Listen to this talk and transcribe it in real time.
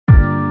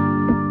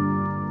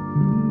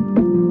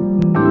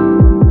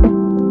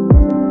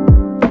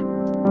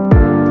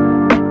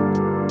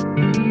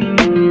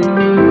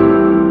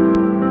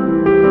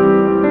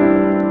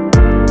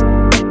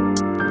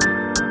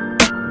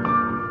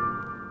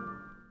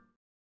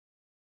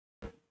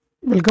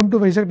Welcome to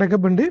Vizag tech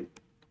అండి.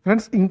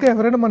 Friends, ఇంకా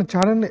ఎవరైనా మన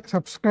ఛానల్ని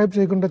సబ్స్క్రైబ్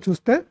చేయకుండా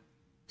చూస్తే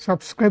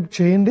సబ్స్క్రైబ్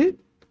చేయండి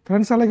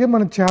ఫ్రెండ్స్. అలాగే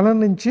మన ఛానల్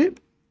నుంచి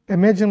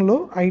అమెజాన్లో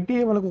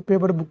ఐటీఐ వాళ్ళకి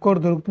ఉపయోగపడే బుక్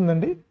ఒకటి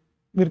దొరుకుతుందండి.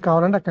 మీరు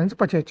కావాలంటే అక్కడి నుంచి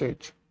పర్చేజ్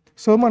చేయొచ్చు.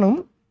 సో మనం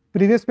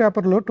ప్రీవియస్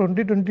పేపర్లో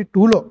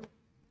 2022లో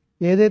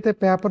ఏదైతే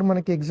పేపర్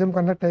మనకి ఎగ్జామ్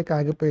కండక్ట్ అయ్యి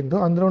ఆగిపోయిందో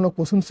అందులో ఉన్న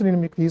క్వశ్చన్స్ నేను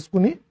మీకు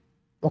తీసుకుని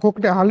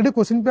ఒక్కొక్కటి already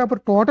question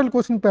paper total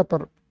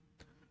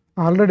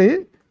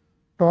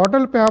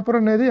paper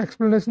అనేది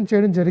ఎక్స్ప్లెనేషన్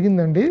చేయడం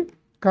జరిగిందండి.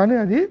 కానీ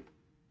అది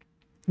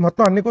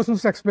మొత్తం అన్ని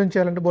క్వశ్చన్స్ ఎక్స్ప్లెయిన్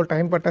చేయాలంటే బోల్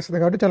టైం పట్టేస్తుంది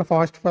కాబట్టి చాలా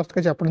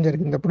ఫాస్ట్గా చెప్పడం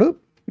జరిగింది.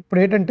 ఇప్పుడు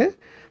ఏంటంటే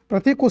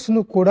ప్రతి క్వశ్చన్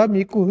కూడా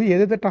మీకు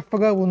ఏదైతే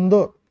టఫ్గా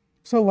ఉందో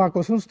సో ఆ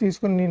క్వశ్చన్స్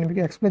తీసుకొని నేను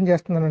మీకు ఎక్స్ప్లెయిన్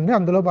చేస్తున్నానండి.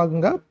 అందులో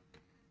భాగంగా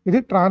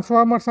ఇది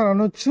ట్రాన్స్ఫార్మర్స్ అని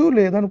అనొచ్చు,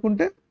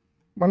 లేదనుకుంటే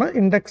మన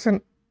ఇండక్షన్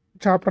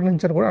చాప్టర్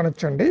నుంచి అని కూడా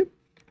అనొచ్చు అండి.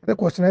 అదే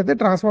క్వశ్చన్ అయితే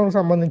ట్రాన్స్ఫార్మర్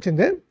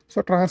సంబంధించిందే. సో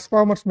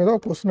ట్రాన్స్ఫార్మర్స్ మీద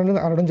ఒక క్వశ్చన్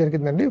అనేది అనడం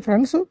జరిగిందండి.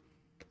 ఫ్రెండ్స్,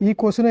 ఈ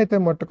క్వశ్చన్ అయితే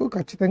మట్టుకు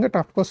ఖచ్చితంగా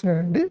టఫ్ క్వశ్చన్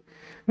అండి.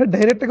 అంటే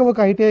డైరెక్ట్గా ఒక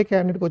ఐటీఐ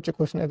క్యాండిడేట్కి వచ్చే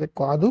క్వశ్చన్ అయితే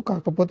కాదు.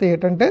 కాకపోతే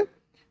ఏంటంటే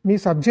మీ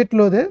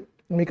సబ్జెక్ట్లోదే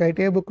మీకు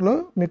ఐటీఐ బుక్లో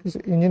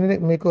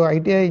మీకు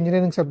ఐటీఐ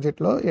ఇంజనీరింగ్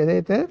సబ్జెక్ట్లో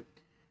ఏదైతే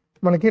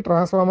మనకి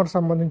ట్రాన్స్ఫార్మర్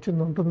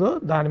సంబంధించింది ఉంటుందో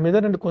దాని మీద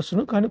 2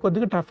 క్వశ్చన్, కానీ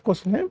కొద్దిగా టఫ్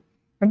క్వశ్చనే.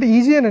 అంటే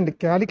ఈజీయేనండి.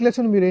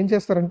 క్యాలిక్యులేషన్ మీరు ఏం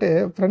చేస్తారంటే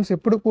ఫ్రెండ్స్,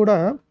 ఎప్పుడు కూడా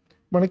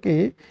మనకి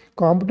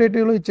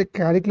కాంపిటేటివ్లో ఇచ్చే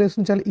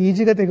క్యాలిక్యులేషన్ చాలా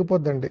ఈజీగా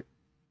తెగిపోద్దండి.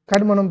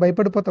 కానీ మనం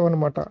భయపడిపోతాం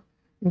అనమాట.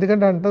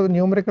 ఎందుకంటే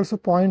న్యూమరికల్స్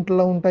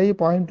పాయింట్లో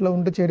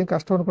ఉంటే చేయడం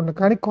కష్టం అనుకుంటాం.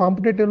 కానీ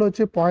కాంపిటేటివ్లో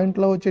వచ్చే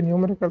పాయింట్లో వచ్చే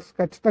న్యూమరికల్స్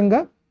ఖచ్చితంగా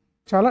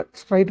చాలా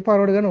స్ట్రైట్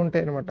ఫార్వర్డ్గానే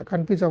ఉంటాయి అనమాట.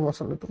 కన్ఫ్యూజ్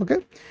అవ్వవసరం లేదు. ఓకే,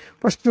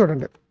 ఫస్ట్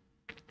చూడండి.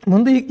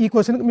 ముందు ఈ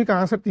క్వశ్చన్కి మీకు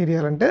ఆన్సర్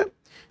తెలియాలంటే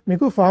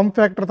మీకు ఫార్మ్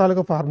ఫ్యాక్టర్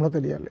తాలూకా ఫార్ములా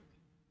తెలియాలి.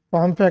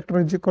 Form factor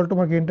is equal to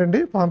మనకి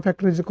ఏంటండి, form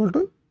factor is equal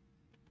to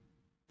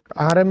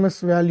RMS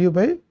value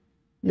by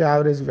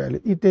average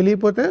value. ఇది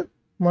తెలియకపోతే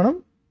మనం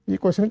ఈ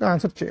క్వశ్చన్కి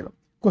ఆన్సర్ చేయలేం.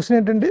 క్వశ్చన్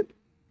ఏంటండి,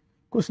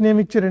 క్వశ్చన్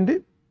ఏమి ఇచ్చారండి,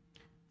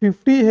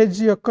 50 Hz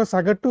యొక్క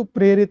సగటు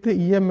ప్రేరిత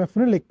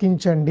ఈఎంఎఫ్ను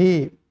లెక్కించండి.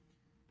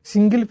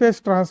 సింగిల్ ఫేజ్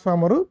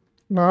ట్రాన్స్ఫార్మరు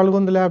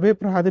 450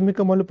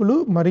 ప్రాథమిక మలుపులు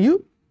మరియు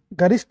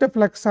గరిష్ట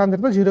ఫ్లక్స్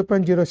సాంద్రత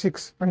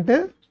 0.06 అంటే.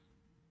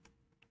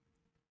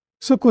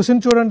 సో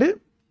క్వశ్చన్ చూడండి,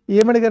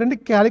 ఏమడిగారండి,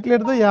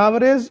 calculate the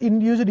average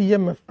induced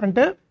EMF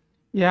అంటే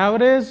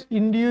యావరేజ్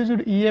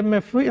ఇండ్యూస్డ్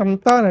ఈఎంఎఫ్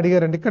ఎంత అని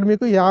అడిగారండి. ఇక్కడ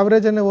మీకు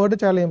యావరేజ్ అనే వర్డ్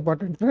చాలా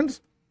ఇంపార్టెంట్ ఫ్రెండ్స్.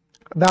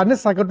 దాన్ని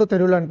సగటు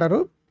తెలుగులో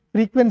అంటారు.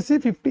 ఫ్రీక్వెన్సీ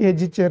 50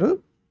 Hz ఇచ్చారు.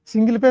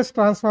 Single phase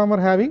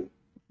transformer having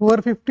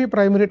 450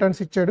 primary turns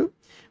ఇచ్చాడు.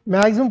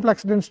 మ్యాక్సిమం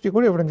ఫ్లక్స్ డెన్సిటీ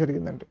కూడా ఇవ్వడం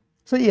జరిగిందండి.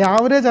 సో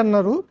యావరేజ్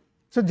అన్నారు.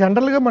 సో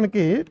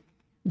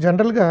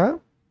జనరల్గా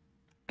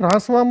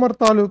ట్రాన్స్ఫార్మర్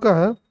తాలూకా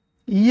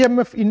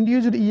ఈఎంఎఫ్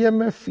ఇండ్యూస్డ్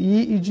ఈఎంఎఫ్ ఈ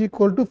ఈజ్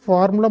ఈక్వల్ టు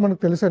ఫార్ములా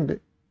మనకు తెలుసండి.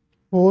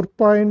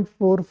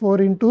 4.44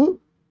 into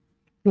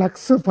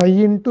flux 5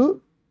 into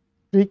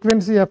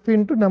frequency F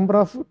into number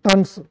of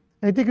turns.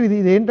 అయితే ఇక్కడ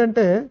ఇది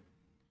ఏంటంటే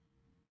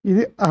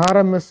ఇది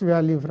ఆర్ఎంఎస్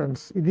వాల్యూ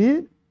ఫ్రెండ్స్. ఇది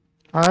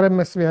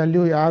ఆర్ఎంఎస్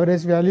వాల్యూ,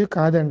 యావరేజ్ వాల్యూ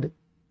కాదండి.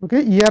 ఓకే,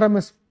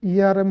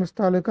 ఈఆర్ఎంఎస్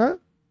తాలూకా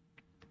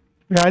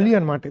వాల్యూ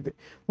అనమాట. ఇది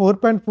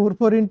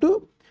 4.44 into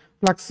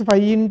flux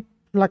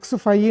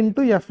 5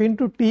 into F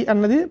into tea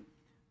అన్నది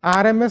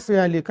ఆర్ఎంఎస్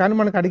వాల్యూ. కానీ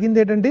మనకు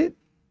అడిగింది ఏంటంటే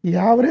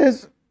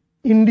యావరేజ్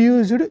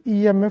ఇండ్యూస్డ్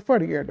ఈఎంఎఫ్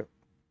అడిగాడు.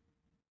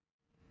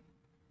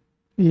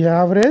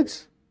 యావరేజ్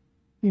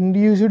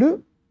ఇండ్యూస్డ్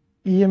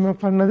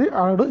ఈఎంఎఫ్ అన్నది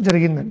అడగడం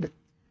జరిగిందండి.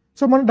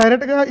 సో మనం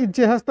డైరెక్ట్గా ఇది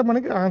చేసేస్తే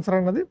మనకి ఆన్సర్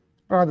అన్నది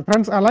రాదు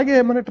ఫ్రెండ్స్. అలాగే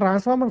మన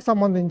ట్రాన్స్ఫార్మర్కి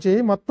సంబంధించి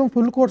మొత్తం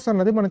ఫుల్ కోర్స్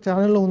అన్నది మన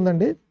ఛానల్లో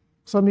ఉందండి.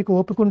 సో మీకు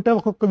ఓపిక ఉంటే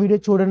ఒక్కొక్క వీడియో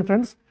చూడండి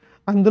ఫ్రెండ్స్.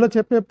 అందులో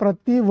చెప్పే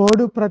ప్రతి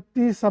వర్డు,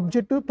 ప్రతి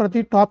సబ్జెక్టు,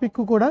 ప్రతి టాపిక్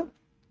కూడా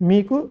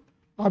మీకు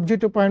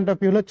ఆబ్జెక్టివ్ పాయింట్ ఆఫ్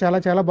వ్యూలో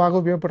చాలా బాగా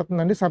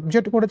ఉపయోగపడుతుందండి.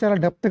 సబ్జెక్ట్ కూడా చాలా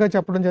డెప్త్గా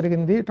చెప్పడం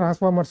జరిగింది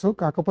ట్రాన్స్ఫార్మర్స్.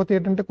 కాకపోతే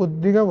ఏంటంటే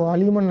కొద్దిగా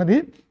వాల్యూమ్ అన్నది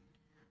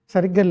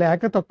సరిగ్గా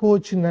లేక తక్కువ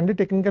వచ్చిందండి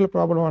టెక్నికల్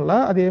ప్రాబ్లం వల్ల.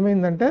 అది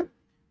ఏమైందంటే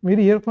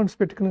మీరు ఇయర్ ఫోన్స్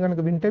పెట్టుకుని కనుక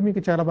వింటే మీకు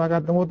చాలా బాగా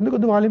అర్థమవుతుంది.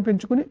 కొద్దిగా వాల్యూమ్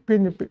పెంచుకుని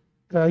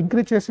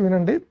ఇంక్రీజ్ చేసి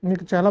వినండి,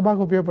 మీకు చాలా బాగా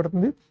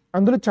ఉపయోగపడుతుంది.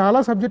 అందులో చాలా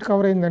సబ్జెక్ట్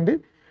కవర్ అయిందండి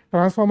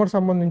ట్రాన్స్ఫార్మర్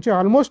సంబంధించి.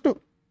 Almost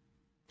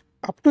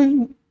up to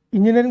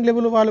engineering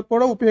level వాళ్ళకి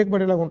కూడా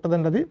ఉపయోగపడేలాగా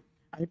ఉంటుందండి. అది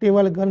ఐటీ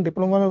వాళ్ళకి కానీ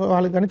డిప్లొమా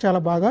వాళ్ళకి కానీ చాలా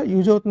బాగా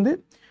యూజ్ అవుతుంది.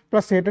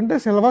 ప్లస్ ఏంటంటే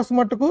సిలబస్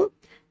మట్టుకు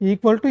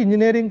ఈక్వల్ టు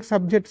ఇంజనీరింగ్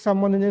సబ్జెక్ట్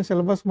సంబంధించిన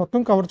సిలబస్ మొత్తం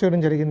కవర్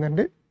చేయడం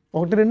జరిగిందండి.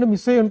 1-2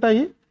 మిస్ అయ్యి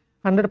ఉంటాయి.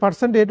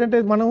 100% ఏంటంటే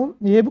మనం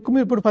ఏ బుక్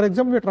మీరు ఇప్పుడు ఫర్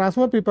ఎగ్జాంపుల్ మీరు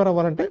ట్రాన్స్ఫార్మర్ ప్రిపేర్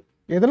అవ్వాలంటే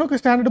ఏదైనా ఒక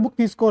స్టాండర్డ్ బుక్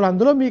తీసుకోవాలి.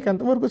 అందులో మీకు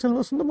ఎంతవరకు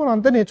సిలబస్ ఉందో మనం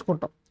అంతే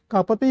నేర్చుకుంటాం.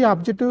 కాకపోతే ఈ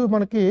ఆబ్జెక్టివ్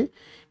మనకి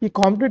ఈ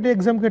కాంపిటేటివ్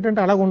ఎగ్జామ్కి ఏంటంటే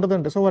అలా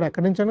ఉండదండి. సో వారు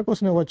ఎక్కడి నుంచైనా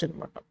క్వశ్చన్ ఇవ్వచ్చు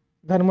అనమాట.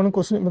 దాన్ని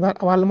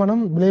మనం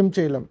బ్లేమ్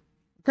చేయలేం.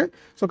 Okay,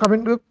 so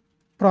coming to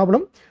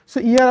problem. So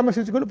ఈఆర్ఎంఎస్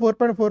equal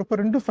 4.44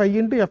 into 5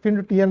 into F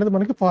into tea అనేది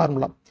మనకి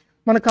ఫార్ములా.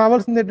 మనకు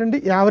కావాల్సింది ఏంటంటే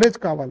యావరేజ్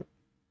కావాలి.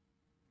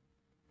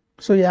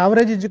 So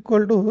average is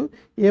equal to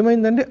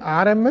ఏమైందండి,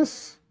 RMS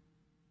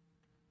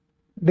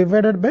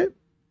divided by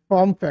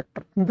form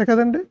factor, అంతే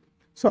కదండి.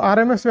 సో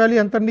ఆర్ఎంఎస్ వాల్యూ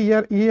ఎంత అండి,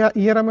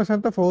 ఈఆర్ఎంఎస్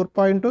ఎంత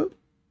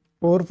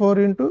 4.44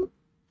 into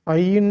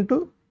 5 into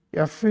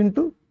F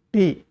into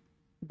tea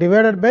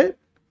divided by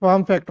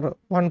form factor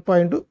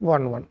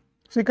 1.11.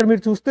 So ఇక్కడ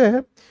మీరు చూస్తే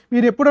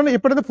మీరు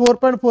ఎప్పుడైతే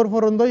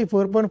 4.44 ఉందో ఈ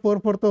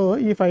 4.44తో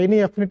ఈ 5ని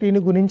Fని Tని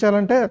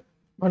గుణించాలంటే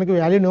మనకి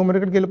వాల్యూ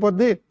న్యూమరికల్కి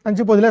వెళ్ళిపోద్ది అని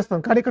చెప్పి వదిలేస్తాం.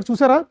 కానీ ఇక్కడ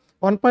చూసారా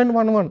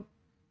 1.11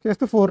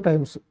 చేస్తే 4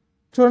 టైమ్స్.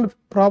 చూడండి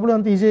ప్రాబ్లం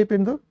అంత ఈజీ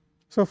అయిపోయిందో.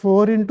 So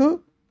 4 into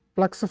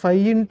plus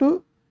 5 into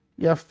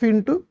F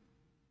into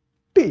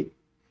T.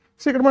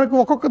 So ఇక్కడ మనకు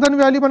ఒక్కొక్క దాని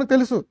వాల్యూ మనకు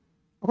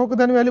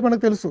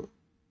తెలుసు.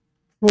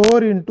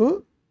 4 ఇంటూ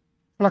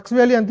ఫ్లక్స్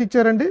వాల్యూ ఎంత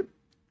ఇచ్చారండి,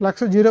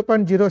 ఫ్లక్స్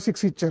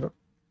 0.06 ఇచ్చారు.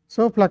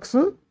 So flux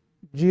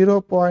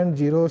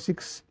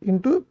 0.06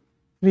 into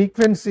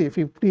frequency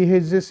 50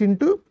 Hz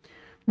into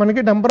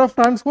మనకి నెంబర్ ఆఫ్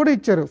టర్న్స్ కూడా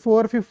ఇచ్చారు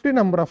 450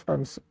 number of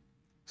turns.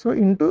 So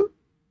into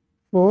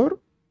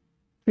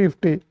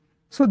 450.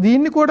 So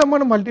దీన్ని కూడా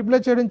మనం మల్టిప్లై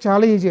చేయడం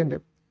చాలా ఈజీ అండి.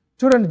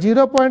 చూడండి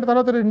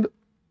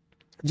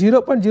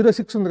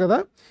 0.06 ఉంది కదా,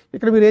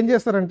 ఇక్కడ మీరు ఏం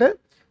చేస్తారంటే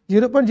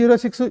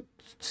 0.06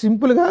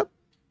 సింపుల్గా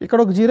ఇక్కడ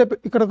ఒక జీరో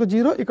ఇక్కడ ఒక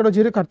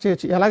జీరో కట్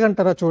చేయొచ్చు.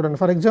 ఎలాగంటారా చూడండి.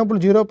 ఫర్ ఎగ్జాంపుల్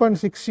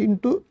 0.6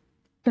 ఇంటూ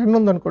 10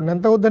 ఉందనుకోండి,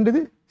 ఎంత అవుద్దండి,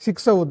 ఇది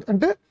 6 అవుద్ది.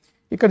 అంటే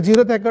ఇక్కడ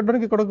జీరో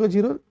తగ్గడానికి ఇక్కడ ఒక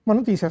జీరో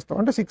మనం తీసేస్తాం,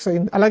 అంటే 6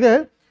 అయింది. అలాగే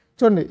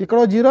చూడండి ఇక్కడ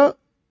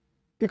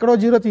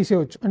జీరో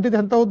తీసేయవచ్చు, అంటే ఇది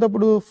ఎంత అవుద్ది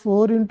అప్పుడు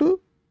 4 ఇంటూ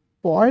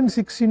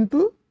 0.6 ఇంటూ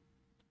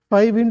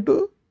 5 ఇంటూ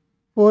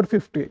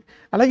 450.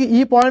 అలాగే ఈ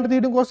పాయింట్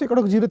తీయడం కోసం ఇక్కడ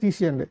ఒక జీరో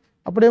తీసేయండి,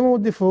 అప్పుడు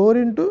ఏమవుద్ది 4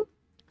 ఇంటూ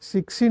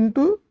 6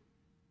 ఇంటూ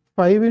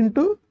 5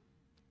 ఇంటూ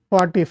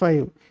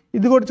 45.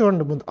 ఇది కూడా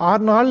చూడండి, ముందు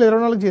 6 4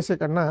 24 చేసే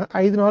కన్నా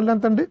 5 4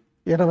 ఎంత అండి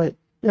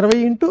 20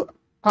 ఇంటూ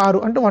 6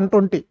 అంటే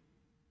 120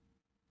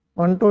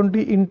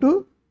 ఇంటూ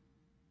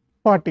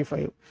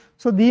 45.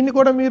 సో దీన్ని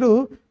కూడా మీరు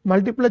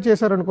మల్టిప్లై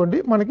చేశారనుకోండి,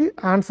 మనకి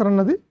ఆన్సర్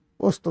అన్నది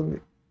వస్తుంది.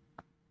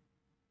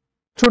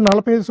 చూడండి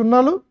 45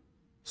 సున్నాలు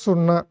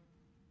 0,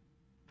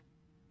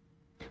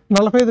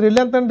 45 రెళ్ళు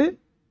ఎంత అండి,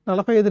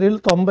 45 రెళ్ళు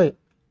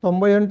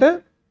 90 అంటే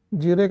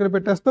 0 ఇక్కడ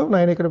పెట్టేస్తాం,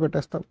 9 ఇక్కడ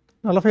పెట్టేస్తాం.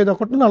 45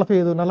 ఒకటి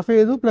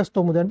 45 ప్లస్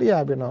 9 అంటే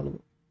 54.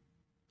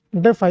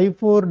 అంటే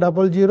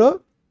 5400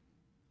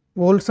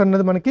 వోల్ట్స్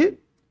అన్నది మనకి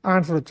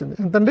ఆన్సర్ వచ్చింది.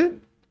 ఎంతండి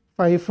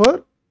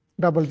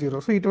 5400.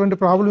 సో ఇటువంటి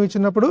ప్రాబ్లం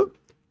ఇచ్చినప్పుడు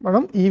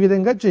మనం ఈ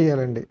విధంగా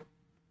చేయాలండి.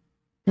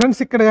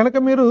 ఫ్రెండ్స్ ఇక్కడ కనుక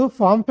మీరు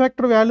ఫామ్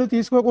ఫ్యాక్టర్ వాల్యూ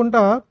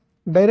తీసుకోకుండా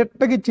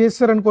డైరెక్ట్గా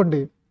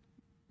చేస్తారనుకోండి,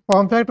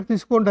 ఫామ్ ఫ్యాక్టర్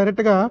తీసుకోండి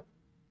డైరెక్ట్గా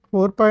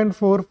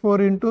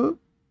 4.44 ఇంటూ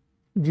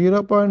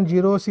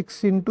 0.06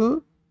 ఇంటూ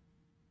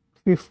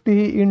 50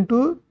 ఇంటూ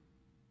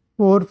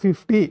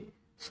 450.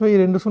 సో ఈ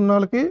 2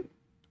 సున్నాలకి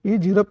ఈ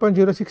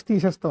 0.06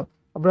 తీసేస్తాం,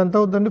 అప్పుడు ఎంత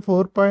అవుతుందండి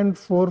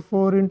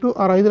 4.44 ఇంటూ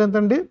 6 ఎంత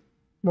అండి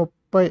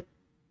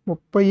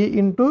 30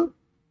 ఇంటూ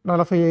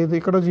 45.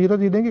 ఇక్కడ జీరో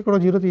తీయడానికి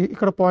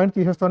ఇక్కడ పాయింట్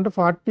తీసేస్తాం, అంటే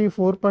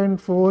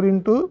 44.4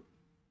 ఇంటూ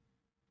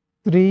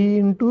 3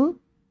 ఇంటూ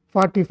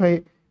 45.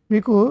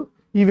 మీకు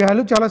ఈ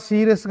వాల్యూ చాలా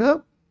సీరియస్గా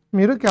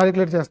మీరు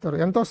క్యాలిక్యులేట్ చేస్తారు,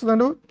 ఎంత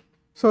వస్తుందండి.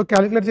 సో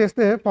క్యాలిక్యులేట్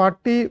చేస్తే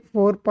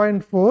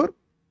 44.4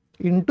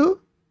 ఇంటూ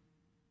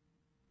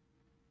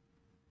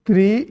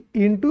 3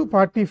 ఇంటూ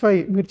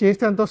 45 మీరు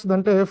చేస్తే ఎంత వస్తుంది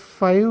అంటే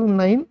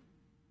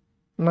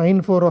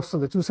 5994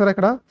 వస్తుంది. చూసారా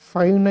ఇక్కడ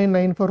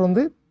 5994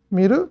 ఉంది.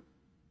 మీరు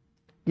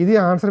ఇది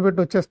ఆన్సర్ పెట్టి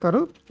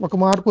వచ్చేస్తారు, ఒక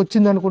మార్క్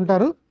వచ్చింది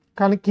అనుకుంటారు,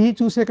 కానీ కీ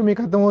చూసాక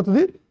మీకు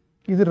అర్థమవుతుంది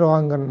ఇది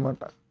రాంగ్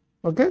అనమాట.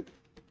 ఓకే,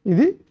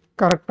 ఇది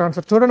కరెక్ట్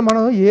ఆన్సర్. చూడండి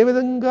మనం ఏ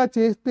విధంగా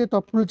చేస్తే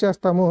తప్పులు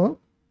చేస్తామో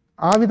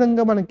ఆ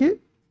విధంగా మనకి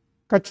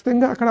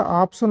ఖచ్చితంగా అక్కడ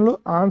ఆప్షన్లు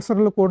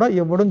ఆన్సర్లు కూడా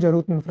ఇవ్వడం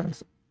జరుగుతుంది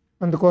ఫ్రెండ్స్.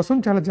 అందుకోసం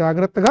చాలా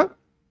జాగ్రత్తగా,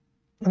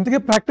 అందుకే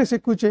ప్రాక్టీస్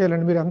ఎక్కువ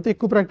చేయాలండి. మీరు అంత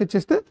ఎక్కువ ప్రాక్టీస్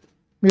చేస్తే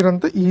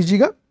మీరంతా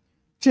ఈజీగా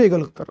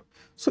చేయగలుగుతారు.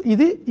 సో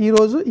ఇది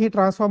ఈరోజు ఈ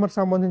ట్రాన్స్ఫార్మర్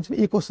సంబంధించిన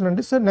ఈ క్వశ్చన్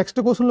అండి. సో నెక్స్ట్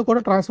క్వశ్చన్లు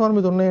కూడా ట్రాన్స్ఫార్మర్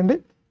మీద ఉన్నాయండి,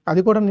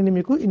 అది కూడా నేను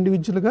మీకు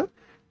ఇండివిజువల్గా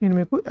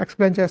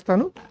ఎక్స్ప్లెయిన్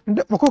చేస్తాను.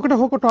 అంటే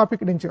ఒక్కొక్క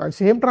టాపిక్ నుంచి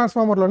సేమ్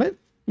ట్రాన్స్ఫార్మర్లోనే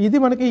ఇది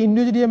మనకి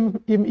ఇండివిజువల్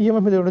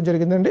ఈఎంఎఫ్ మీద ఇవ్వడం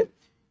జరిగిందండి.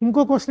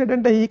 ఇంకో క్వశ్చన్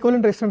ఏంటంటే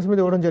ఈక్వలెంట్ రెసిస్టెన్స్ మీద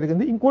ఇవ్వడం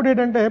జరిగింది. ఇంకోటి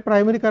ఏంటంటే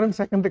primary current,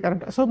 secondary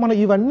current. So మనం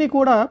ఇవన్నీ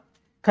కూడా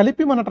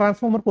కలిపి మన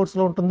ట్రాన్స్ఫార్మర్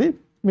కోర్సులో ఉంటుంది.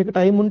 మీకు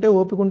టైం ఉంటే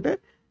ఓపిక ఉంటే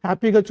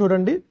హ్యాపీగా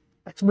చూడండి,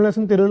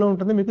 ఎక్స్ప్లెనేషన్ తెలుగులో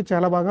ఉంటుంది, మీకు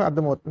చాలా బాగా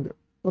అర్థమవుతుంది.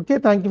 Okay,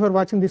 thank you for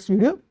watching this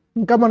video.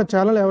 ఇంకా మన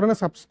ఛానల్ ఎవరైనా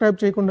సబ్స్క్రైబ్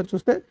చేయకుండా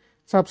చూస్తే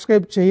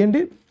సబ్స్క్రైబ్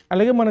చేయండి.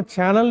 అలాగే మన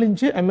ఛానల్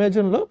నుంచి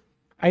అమెజాన్లో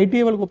ఐటీ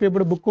వాళ్ళకి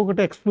ఉపయోగపడే బుక్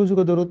ఒకటి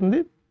ఎక్స్క్లూజివ్గా దొరుకుతుంది,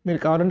 మీరు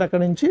కావాలంటే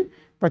అక్కడ నుంచి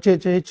పర్చేజ్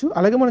చేయొచ్చు.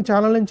 అలాగే మన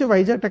ఛానల్ నుంచి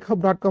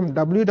vizagtechhub.com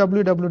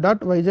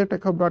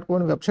www.vizagtechhub.com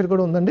అనే వెబ్సైట్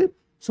కూడా ఉందండి.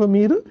 సో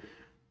మీరు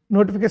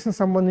నోటిఫికేషన్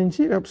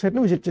సంబంధించి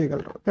వెబ్సైట్ని విజిట్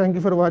చేయగలరు. Thank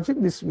you for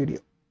watching this video.